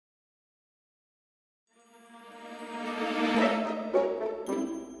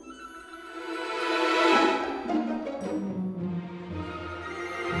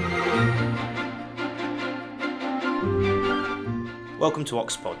Welcome to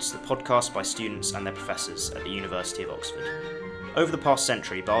OxPods, the podcast by students and their professors at the University of Oxford. Over the past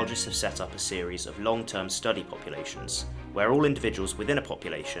century, biologists have set up a series of long-term study populations, where all individuals within a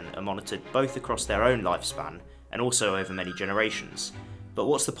population are monitored both across their own lifespan and also over many generations. But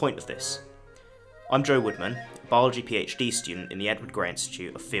what's the point of this? I'm Joe Woodman, a biology PhD student in the Edward Gray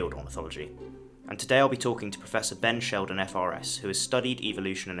Institute of Field Ornithology. And today I'll be talking to Prof Ben Sheldon FRS, who has studied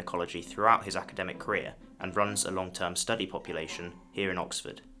evolution and ecology throughout his academic career and runs a long-term study population here in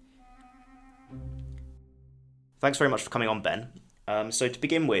Oxford. Thanks very much for coming on, Ben. So to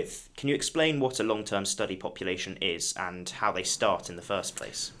begin with, can you explain what a long-term study population is and how they start in the first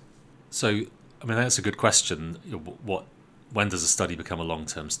place? So, that's a good question. When does a study become a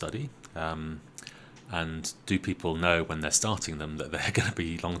long-term study? And do people know when they're starting them that they're going to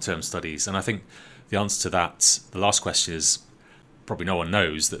be long-term studies? And I think the answer to that, the last question, is probably no one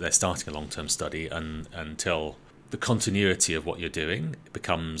knows that they're starting a long-term study until the continuity of what you're doing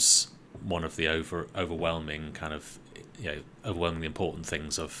becomes one of the overwhelmingly important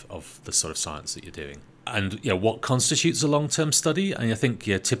things of the sort of science that you're doing. And what constitutes a long-term study? And I think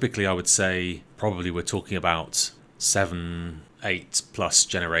typically I would say probably we're talking about 7, 8 plus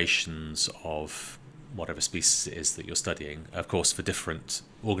generations of whatever species it is that you're studying. Of course, for different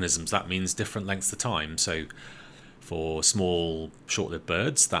organisms, that means different lengths of time. So for small, short-lived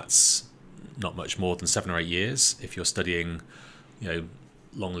birds, that's not much more than 7 or 8 years. If you're studying,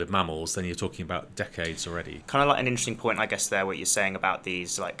 long-lived mammals, then you're talking about decades already. Kind of like an interesting point, I guess, there, what you're saying about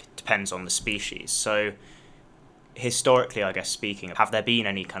these, depends on the species. So historically, I guess, speaking, have there been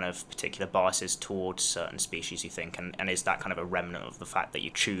any kind of particular biases towards certain species, you think? And is that kind of a remnant of the fact that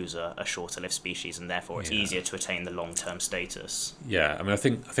you choose a shorter-lived species and therefore it's easier to attain the long-term status? Yeah, I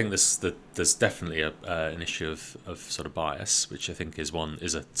think there's definitely an issue of sort of bias, which I think is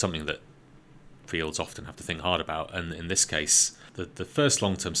something that fields often have to think hard about. And in this case, the first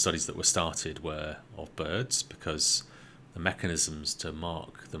long-term studies that were started were of birds because the mechanisms to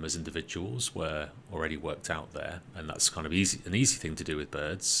mark them as individuals were already worked out there, and that's kind of an easy thing to do with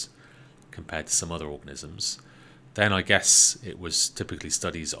birds compared to some other organisms. Then I guess it was typically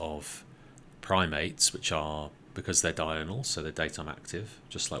studies of primates, which are, because they're diurnal, so they're daytime active,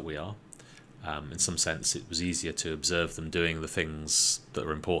 just like we are. In some sense, it was easier to observe them doing the things that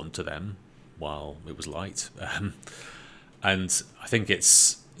are important to them while it was light. And I think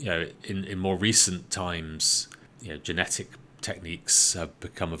it's, in more recent times, genetic techniques have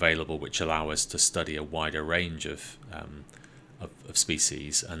become available which allow us to study a wider range of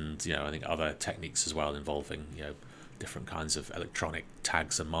species, and I think other techniques as well involving different kinds of electronic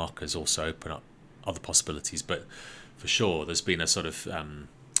tags and markers also open up other possibilities. But for sure, there's been a sort of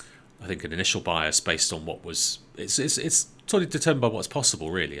I think an initial bias based on it's totally determined by what's possible,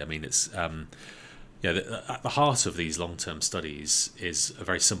 really. It's at the heart of these long-term studies is a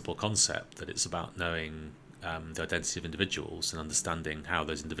very simple concept, that it's about knowing the identity of individuals and understanding how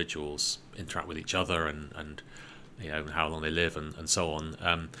those individuals interact with each other and how long they live and so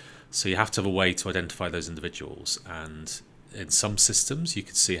on. So you have to have a way to identify those individuals, and in some systems you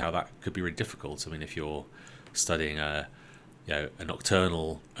could see how that could be really difficult. If you're studying a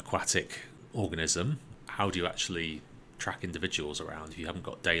nocturnal aquatic organism, how do you actually track individuals around if you haven't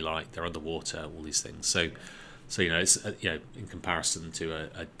got daylight, they're underwater, all these things. So it's in comparison to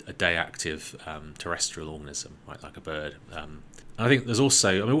a day active terrestrial organism, right, like a bird. And I think there's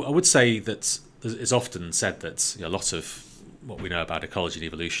also, I would say that it's often said that a lot of what we know about ecology and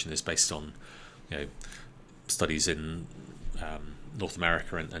evolution is based on studies in North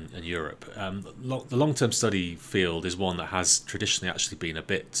America and Europe. The long-term study field is one that has traditionally actually been a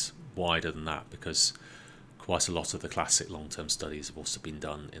bit wider than that, because quite a lot of the classic long-term studies have also been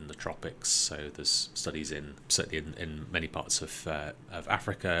done in the tropics. So there's studies certainly in many parts of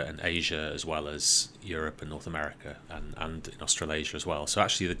Africa and Asia, as well as Europe and North America, and in Australasia as well. So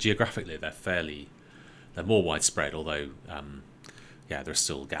actually, geographically, they're more widespread, although there are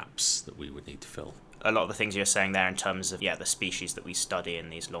still gaps that we would need to fill. A lot of the things you're saying there in terms of the species that we study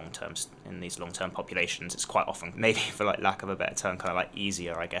in these long-term populations, it's quite often, maybe for lack of a better term, kind of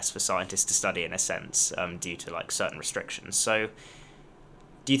easier, I guess, for scientists to study in a sense, due to certain restrictions. So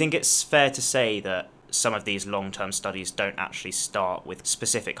do you think it's fair to say that some of these long-term studies don't actually start with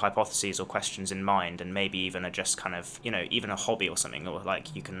specific hypotheses or questions in mind, and maybe even are just kind of even a hobby or something, or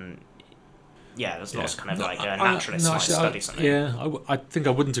you can there's lots kind of naturalists might study something. I think I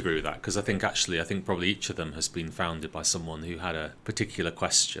wouldn't agree with that, because I think probably each of them has been founded by someone who had a particular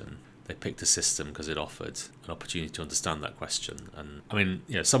question. They picked a system because it offered an opportunity to understand that question. And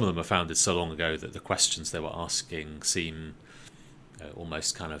some of them were founded so long ago that the questions they were asking seem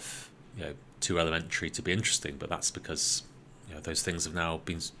almost kind of too elementary to be interesting, but that's because those things have now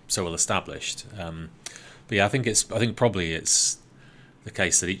been so well established. But yeah, I think probably it's the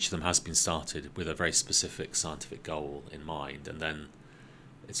case that each of them has been started with a very specific scientific goal in mind, and then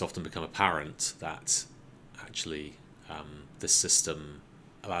it's often become apparent that actually this system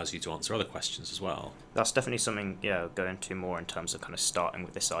allows you to answer other questions as well. That's definitely something, go into more in terms of kind of starting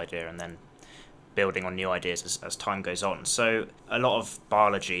with this idea and then building on new ideas as time goes on. So a lot of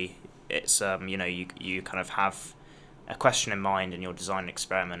biology, it's you kind of have a question in mind and you'll design an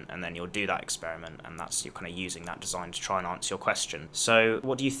experiment, and then you'll do that experiment, and that's you're kind of using that design to try and answer your question. So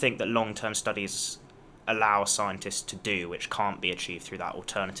what do you think that long-term studies allow scientists to do which can't be achieved through that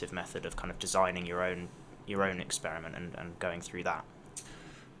alternative method of kind of designing your own experiment and going through that?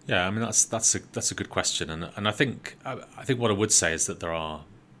 Yeah, I mean that's a good question, and I think what I would say is that there are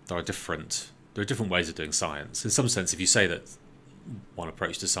different ways of doing science. In some sense, if you say that one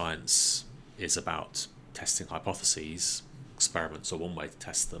approach to science is about testing hypotheses, experiments are one way to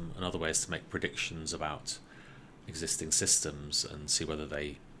test them. Another way is to make predictions about existing systems and see whether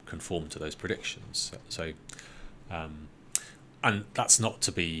they conform to those predictions. So, and that's not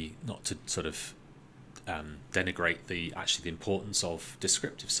to sort of denigrate the importance of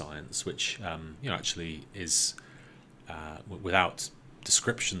descriptive science, which actually is without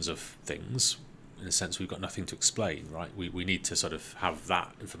descriptions of things, in a sense, we've got nothing to explain, right? We need to sort of have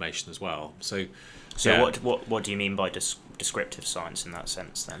that information as well. So yeah. What do you mean by descriptive science in that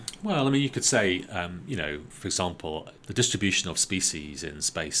sense then? Well, I mean, you could say, for example, the distribution of species in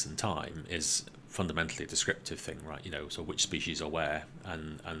space and time is fundamentally a descriptive thing, right? So which species are where,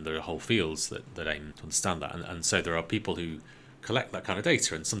 and there are whole fields that aim to understand that, and so there are people who collect that kind of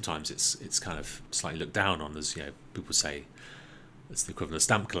data, and sometimes it's kind of slightly looked down on, as people say it's the equivalent of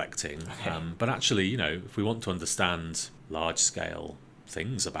stamp collecting. Okay. But actually, if we want to understand large scale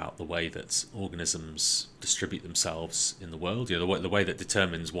things about the way that organisms distribute themselves in the world, the way that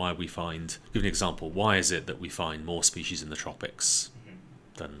determines why we find, give an example, why is it that we find more species in the tropics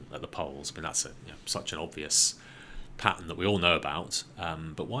than at the poles? I mean, that's such an obvious pattern that we all know about,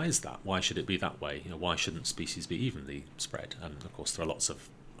 but why is that? Why should it be that way? Why shouldn't species be evenly spread? And of course there are lots of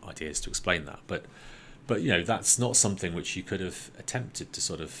ideas to explain that, but that's not something which you could have attempted to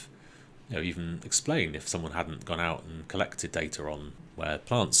sort of even explain if someone hadn't gone out and collected data on where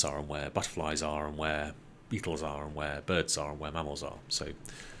plants are and where butterflies are and where beetles are and where birds are and where mammals are. So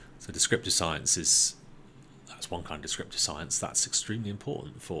descriptive science that's one kind of descriptive science that's extremely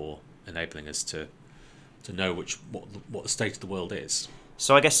important for enabling us to know what the state of the world is.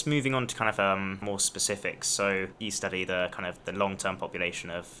 So I guess moving on to kind of more specifics. So you study the kind of the long-term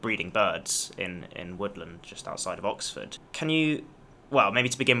population of breeding birds in woodland just outside of Oxford. Can you, well, maybe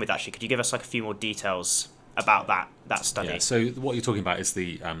to begin with actually, could you give us like a few more details about that study? Yeah. So what you're talking about is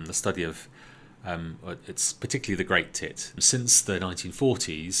the study of it's particularly the great tit. Since the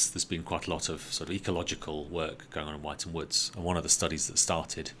 1940s, there's been quite a lot of sort of ecological work going on in Wytham Woods, and one of the studies that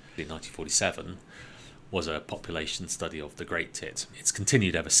started in 1947 was a population study of the great tit. It's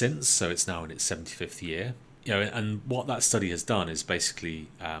continued ever since, so it's now in its 75th year. And what that study has done is basically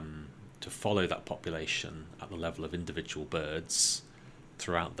to follow that population at the level of individual birds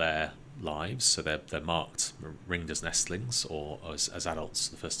throughout their lives. So they're marked, ringed as nestlings or as adults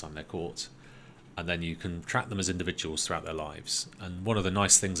the first time they're caught. And then you can track them as individuals throughout their lives. And one of the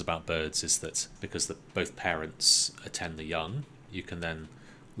nice things about birds is that because both parents attend the young, you can then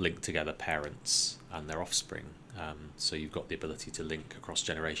link together parents and their offspring. So you've got the ability to link across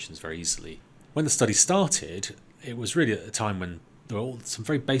generations very easily. When the study started, it was really at a time when there were some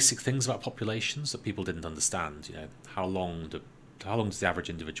very basic things about populations that people didn't understand. How long does the average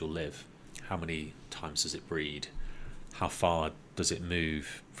individual live? How many times does it breed? How far does it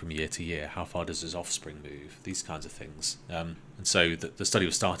move from year to year? How far does its offspring move? These kinds of things. And so the study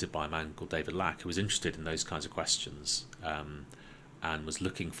was started by a man called David Lack, who was interested in those kinds of questions. And was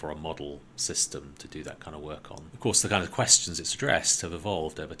looking for a model system to do that kind of work on. Of course, the kind of questions it's addressed have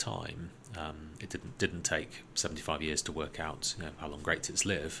evolved over time. It didn't take 75 years to work out how long great tits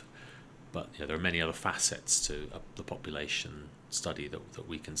live, but there are many other facets to the population study that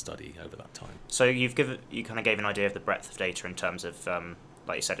we can study over that time. So you kind of gave an idea of the breadth of data in terms of,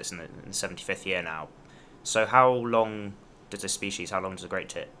 like you said, it's in the 75th year now. So how long does the great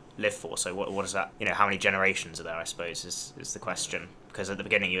tit live for? So what is that? How many generations are there, I suppose, is the question. Because at the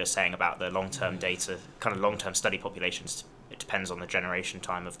beginning you were saying about the long-term data, kind of long-term study populations, it depends on the generation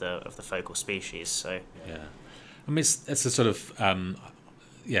time of the focal species. So yeah, I mean it's a sort of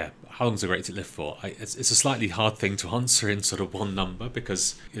how long does a great tit live for? It's a slightly hard thing to answer in sort of one number,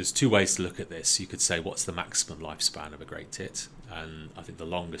 because there's two ways to look at this. You could say, what's the maximum lifespan of a great tit? And I think the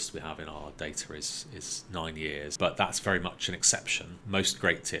longest we have in our data is 9 years, but that's very much an exception. Most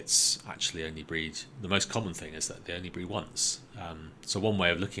great tits actually only breed, the most common thing is that they only breed once. So one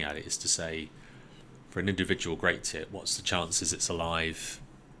way of looking at it is to say, for an individual great tit, what's the chances it's alive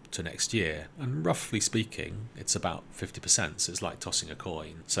to next year? And roughly speaking, it's about 50%, so it's like tossing a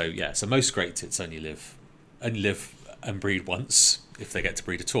coin. So most great tits only live and breed once, if they get to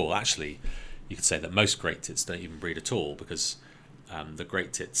breed at all. Actually, you could say that most great tits don't even breed at all, because the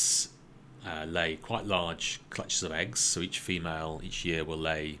great tits lay quite large clutches of eggs. So each female each year will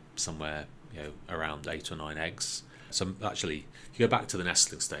lay somewhere around 8 or 9 eggs. So actually, if you go back to the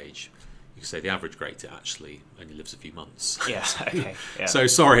nestling stage, you could say the average great tit actually only lives a few months. Yeah. Okay. Yeah. So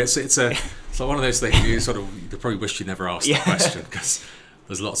sorry, it's like one of those things you probably wish you never asked the question, because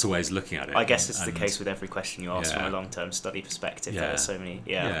there's lots of ways of looking at it. I guess it's the case with every question you ask from a long-term study perspective. There are so many.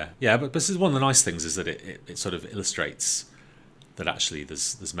 But this is one of the nice things, is that it sort of illustrates that actually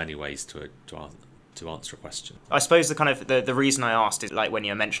there's many ways to answer a question. I suppose the reason I asked is, like when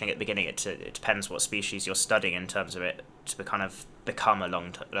you're mentioning at the beginning, it depends what species you're studying in terms of it to become a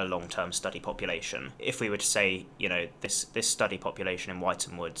long-term study population. If we were to say, this study population in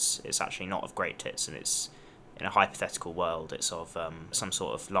Wytham Woods is actually not of great tits, and it's in a hypothetical world, it's of some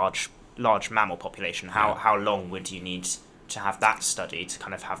sort of large mammal population. How long would you need to have that study to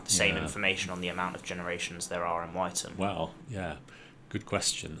kind of have the same information on the amount of generations there are in Wytham? Well, good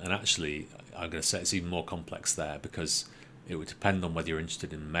question. And actually, I'm going to say it's even more complex there, because it would depend on whether you're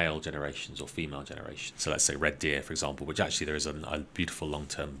interested in male generations or female generations. So let's say red deer, for example, which actually there is a beautiful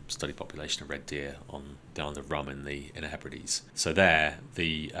long-term study population of red deer on the island of Rum in the Inner Hebrides. So there,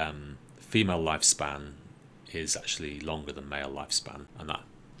 the female lifespan is actually longer than male lifespan, and that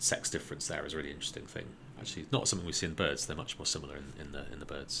sex difference there is a really interesting thing. Actually, it's not something we see in birds. They're much more similar in the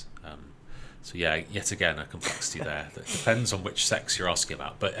birds. So yet again, a complexity there that depends on which sex you're asking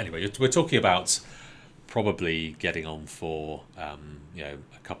about. But anyway, we're talking about probably getting on for a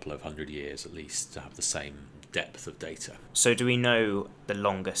couple of 100 years at least to have the same depth of data. So do we know the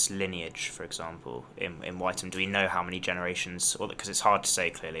longest lineage, for example, in Wytham? Do we know how many generations, or because it's hard to say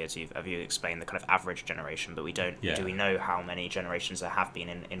clearly, as you explained, the kind of average generation, but we don't. Yeah. Do we know how many generations there have been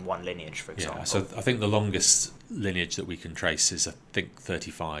in one lineage, for example? Yeah, so I think the longest lineage that we can trace is, I think,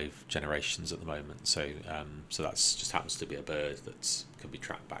 35 generations at the moment. So that's just happens to be a bird that can be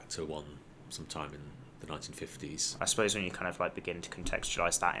tracked back to sometime in the 1950s. I suppose when you kind of begin to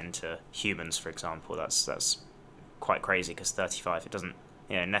contextualize that into humans, for example, that's quite crazy, because 35, it doesn't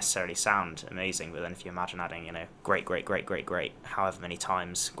necessarily sound amazing, but then if you imagine adding great however many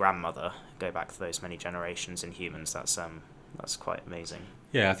times grandmother, go back to those many generations in humans, that's quite amazing.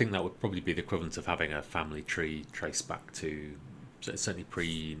 Yeah, I think that would probably be the equivalent of having a family tree traced back to certainly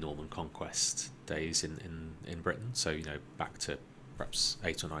pre-Norman conquest days in Britain, so back to perhaps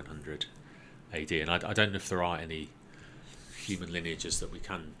 800 or 900 AD, and I don't know if there are any human lineages that we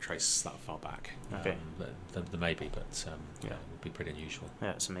can trace that far back. Okay. There may be, but it would be pretty unusual.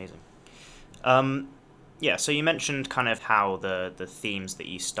 Yeah, it's amazing. So you mentioned kind of how the themes that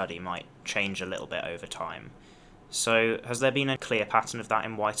you study might change a little bit over time. So has there been a clear pattern of that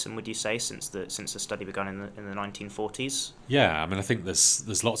in Wytham, would you say, since the study began in the 1940s? Yeah, I mean, I think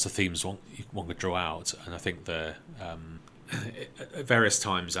there's lots of themes one could draw out, and I think at various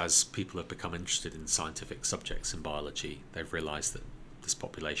times, as people have become interested in scientific subjects in biology, they've realised that this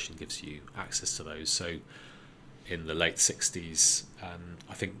population gives you access to those. So in the late 60s,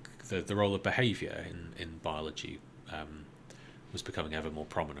 I think the role of behaviour in biology was becoming ever more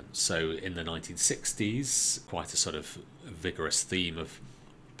prominent. So in the 1960s, quite a sort of vigorous theme of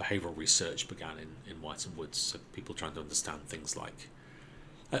behavioural research began in Wytham Woods, so people trying to understand things like...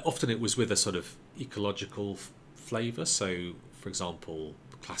 often it was with a sort of ecological flavour. So, for example,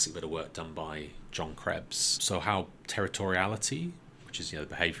 the classic bit of work done by John Krebs. So how territoriality, which is the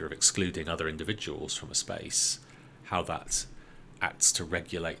behaviour of excluding other individuals from a space, how that acts to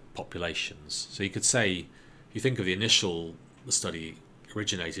regulate populations. So you could say, if you think of the study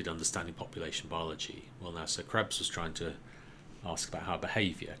originated understanding population biology. Well, now, so Krebs was trying to ask about how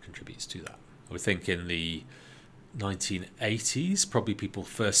behaviour contributes to that. I would think in the 1980s, probably people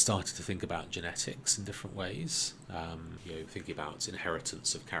first started to think about genetics in different ways. Thinking about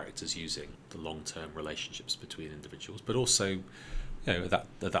inheritance of characters using the long-term relationships between individuals, but also, at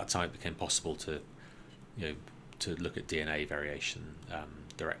that time it became possible to look at DNA variation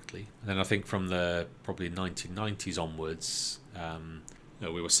directly. And then I think from the probably 1990s onwards,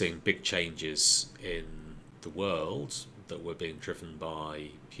 we were seeing big changes in the world that were being driven by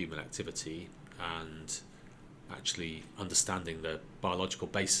human activity and actually understanding the biological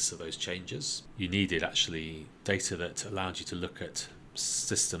basis of those changes. You needed actually data that allowed you to look at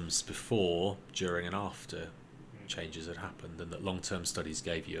systems before, during and after changes had happened, and that long-term studies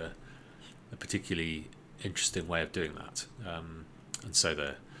gave you a particularly interesting way of doing that. And so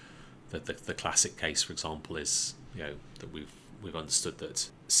the classic case, for example, is that we've understood that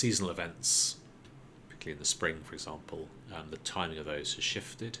seasonal events, particularly in the spring, for example, the timing of those has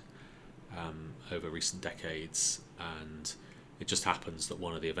shifted over recent decades, and it just happens that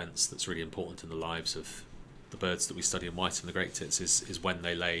one of the events that's really important in the lives of the birds that we study in Wytham, the great tits, is when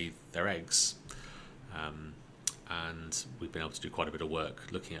they lay their eggs. And we've been able to do quite a bit of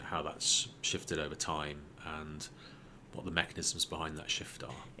work looking at how that's shifted over time and what the mechanisms behind that shift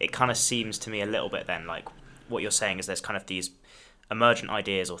are. It kind of seems to me a little bit then like what you're saying is there's kind of these emergent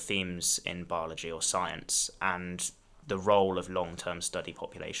ideas or themes in biology or science, and the role of long-term study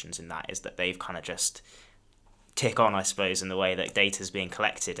populations in that is that they've kind of just tick on, I suppose, in the way that data is being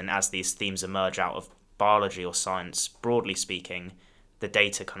collected, and as these themes emerge out of biology or science, broadly speaking, the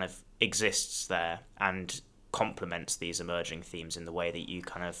data kind of exists there and complements these emerging themes in the way that you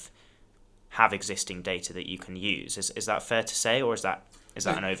kind of have existing data that you can use. Is that fair to say, or is that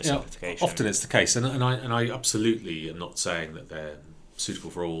an oversimplification? Often it's the case, and I absolutely am not saying that they're suitable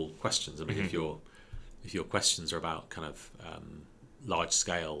for all questions. I mean, if your questions are about kind of large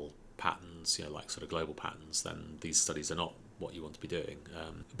scale patterns, like sort of global patterns, then these studies are not what you want to be doing.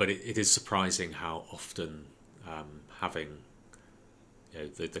 But it is surprising how often having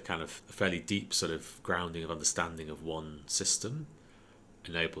the kind of fairly deep sort of grounding of understanding of one system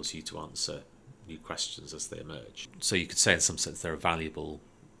enables you to answer new questions as they emerge. So you could say in some sense they're a valuable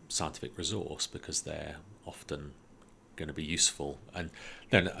scientific resource because they're often going to be useful. And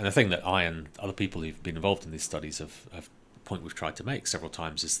the thing that I and other people who've been involved in these studies have the point we've tried to make several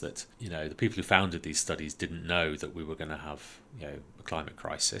times is that the people who founded these studies didn't know that we were going to have a climate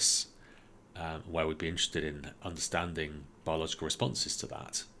crisis, where we'd be interested in understanding biological responses to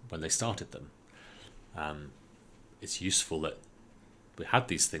that when they started them. It's useful that we had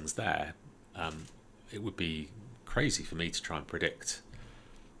these things there. It would be crazy for me to try and predict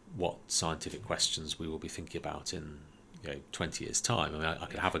what scientific questions we will be thinking about in 20 years' time. I mean, I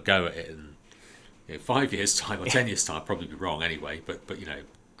could have a go at it in 5 years' time or 10 years' time. I'd probably be wrong anyway. But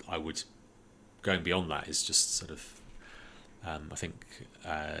I would, going beyond that is just sort of I think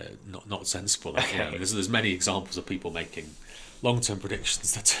not sensible. Okay. There's many examples of people making long-term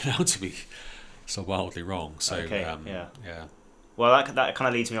predictions that turn out to be so wildly wrong. So yeah. Well, that kind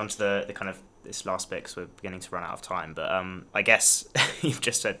of leads me on to the kind of this last bit, because we're beginning to run out of time. But I guess you've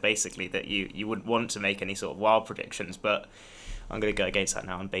just said basically that you wouldn't want to make any sort of wild predictions, but I'm going to go against that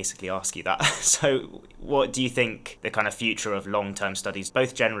now and basically ask you that. So what do you think the kind of future of long-term studies,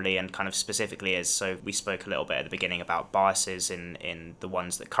 both generally and kind of specifically, is? So we spoke a little bit at the beginning about biases in the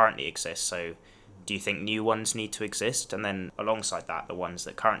ones that currently exist. So do you think new ones need to exist? And then alongside that, the ones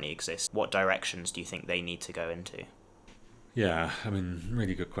that currently exist, what directions do you think they need to go into? Yeah, I mean,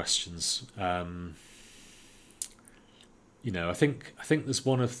 really good questions. I think there's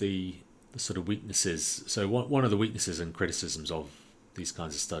one of the sort of weaknesses. So one of the weaknesses and criticisms of these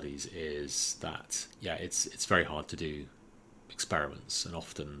kinds of studies is that it's very hard to do experiments, and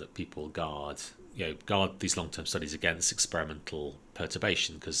often that people guard these long-term studies against experimental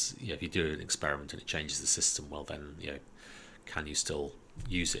perturbation, because if you do an experiment and it changes the system, well then can you still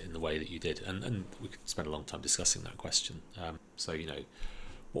use it in the way that you did? And we could spend a long time discussing that question. So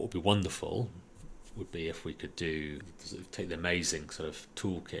what would be wonderful would be if we could take the amazing sort of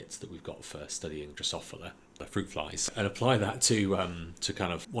toolkits that we've got for studying Drosophila, the fruit flies, and apply that to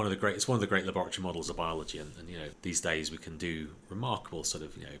kind of one of the great laboratory models of biology. And these days we can do remarkable sort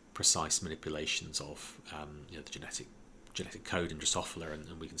of precise manipulations of the genetic code in Drosophila,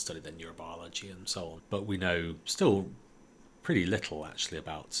 and we can study their neurobiology and so on. But we know still pretty little actually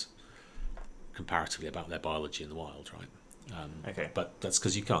comparatively about their biology in the wild, right? Okay. But that's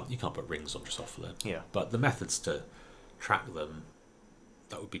because you can't put rings on Drosophila. Yeah. But the methods to track them,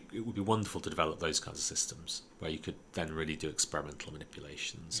 it would be wonderful to develop those kinds of systems where you could then really do experimental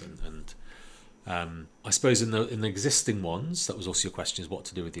manipulations. And I suppose in the existing ones, that was also your question, is what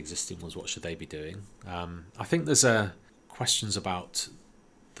to do with the existing ones, what should they be doing? I think there's questions about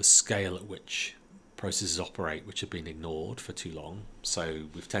the scale at which processes operate which have been ignored for too long. So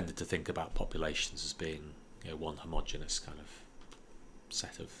we've tended to think about populations as being one homogeneous kind of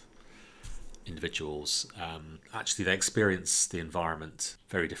set of individuals. Actually, they experience the environment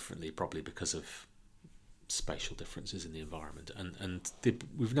very differently, probably because of spatial differences in the environment. And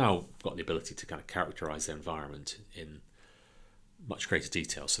we've now got the ability to kind of characterise their environment in much greater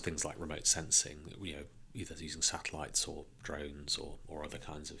detail. So things like remote sensing, either using satellites or drones or other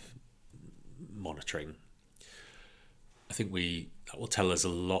kinds of monitoring. I think that will tell us a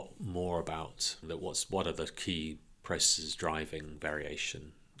lot more about what are the key processes driving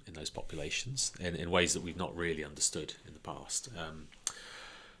variation in those populations in ways that we've not really understood in the past.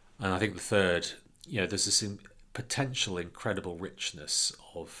 And I think the third, there's this potential incredible richness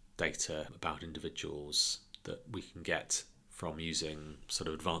of data about individuals that we can get from using sort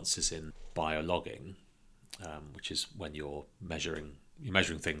of advances in biologging, which is when you're measuring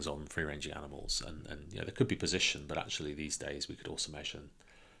things on free-ranging animals, and there could be position, but actually these days we could also measure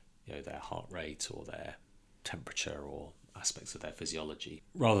their heart rate or their temperature or aspects of their physiology,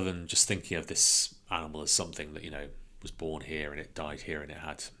 rather than just thinking of this animal as something that was born here and it died here and it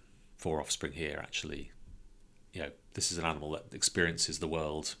had 4 offspring here. Actually, this is an animal that experiences the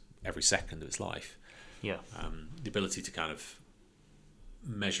world every second of its life. Yeah. The ability to kind of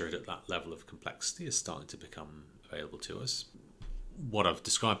measure it at that level of complexity is starting to become available to us. What I've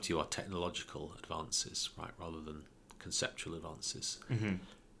described to you are technological advances, right, rather than conceptual advances. Mm-hmm.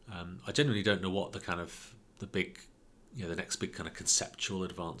 I genuinely don't know what the next big kind of conceptual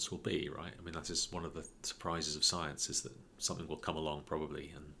advance will be, right? I mean, that is one of the surprises of science, is that something will come along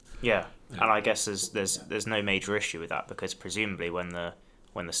probably. And I guess there's no major issue with that, because presumably when the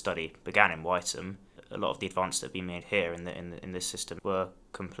study began in Wytham, a lot of the advances that have been made here in this system were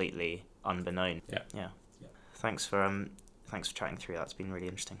completely unbeknown. Yeah. Thanks for chatting through that. It's been really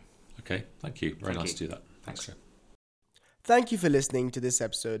interesting. Okay, thank you. Very nice to do that. Thanks. Thank you for listening to this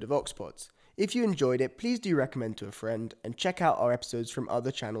episode of OxPods. If you enjoyed it, please do recommend to a friend and check out our episodes from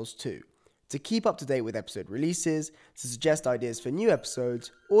other channels too. To keep up to date with episode releases, to suggest ideas for new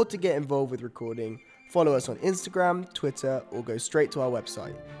episodes, or to get involved with recording, follow us on Instagram, Twitter, or go straight to our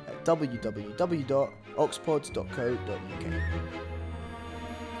website at